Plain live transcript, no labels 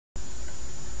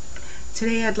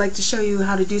Today I'd like to show you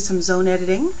how to do some zone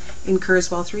editing in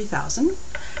Kurzweil 3000.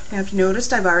 Now if you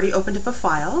noticed, I've already opened up a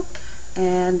file,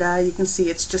 and you can see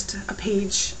it's just a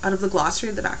page out of the glossary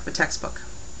at the back of a textbook.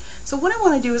 So what I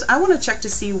want to do is I want to check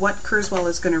to see what Kurzweil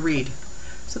is going to read.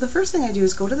 So the first thing I do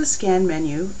is go to the Scan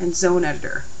menu and Zone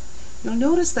Editor. You'll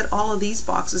notice that all of these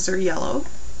boxes are yellow.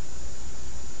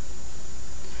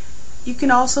 You can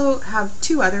also have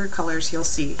two other colors you'll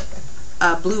see.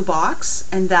 A blue box,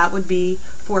 and that would be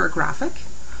for a graphic,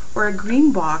 or a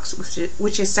green box,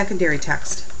 which is secondary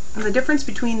text. And the difference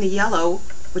between the yellow,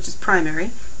 which is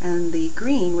primary, and the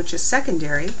green, which is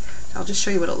secondary, I'll just show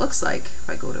you what it looks like. If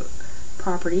I go to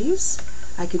Properties,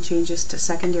 I can change this to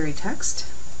secondary text.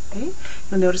 Okay,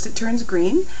 you'll notice it turns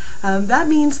green. That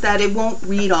means that it won't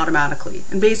read automatically.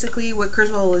 And basically what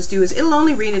Kurzweil will do is it'll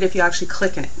only read it if you actually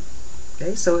click in it.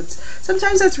 Okay, so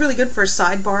sometimes that's really good for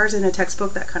sidebars in a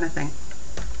textbook, that kind of thing.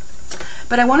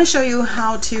 But I want to show you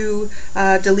how to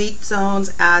delete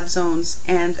zones, add zones,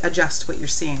 and adjust what you're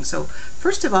seeing. So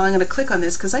first of all, I'm going to click on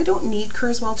this because I don't need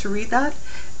Kurzweil to read that.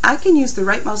 I can use the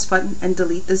right mouse button and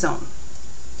delete the zone.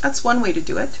 That's one way to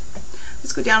do it.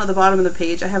 Let's go down to the bottom of the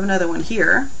page. I have another one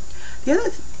here. The other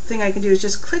thing I can do is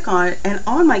just click on it, and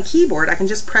on my keyboard I can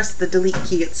just press the delete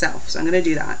key itself. So I'm going to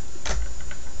do that.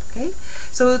 Okay,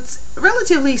 so it's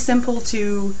relatively simple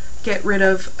to get rid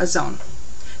of a zone.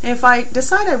 And if I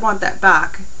decide I want that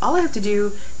back, all I have to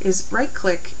do is right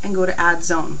click and go to Add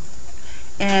Zone.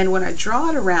 And when I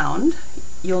draw it around,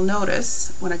 you'll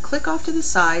notice when I click off to the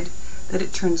side that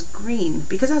it turns green,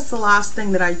 because that's the last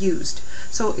thing that I used.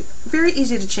 So very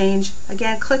easy to change.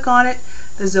 Again, click on it,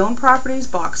 the Zone Properties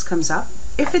box comes up.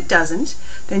 If it doesn't,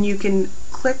 then you can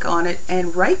click on it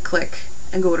and right click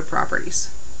and go to Properties.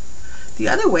 The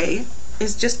other way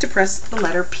is just to press the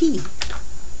letter P,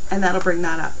 and that'll bring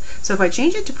that up. So if I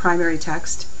change it to primary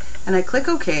text and I click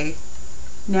OK,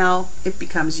 now it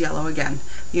becomes yellow again.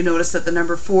 You notice that the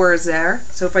number 4 is there.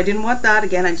 So if I didn't want that,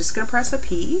 again, I'm just going to press a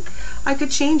P. I could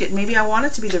change it. Maybe I want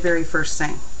it to be the very first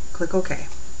thing. Click OK.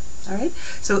 All right.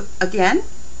 So again,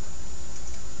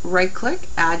 right click,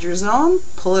 add your zone,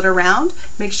 pull it around,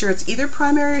 make sure it's either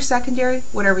primary or secondary,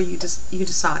 whatever you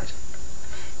decide.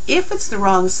 If it's the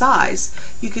wrong size,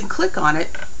 you can click on it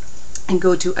and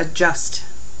go to Adjust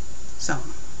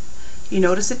Zone. You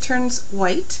notice it turns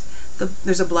white.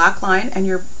 There's a black line, and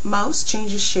your mouse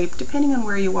changes shape depending on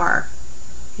where you are.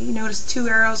 Okay, you notice two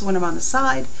arrows when I'm on the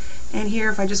side, and here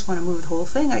if I just want to move the whole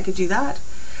thing, I could do that.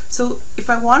 So if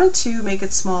I wanted to make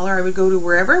it smaller, I would go to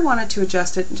wherever I wanted to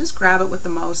adjust it and just grab it with the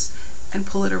mouse and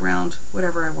pull it around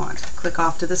whatever I want. Click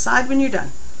off to the side when you're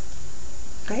done.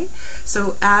 Okay,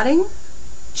 so adding,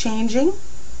 changing,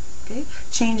 okay,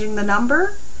 changing the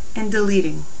number, and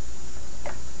deleting.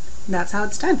 And that's how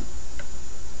it's done.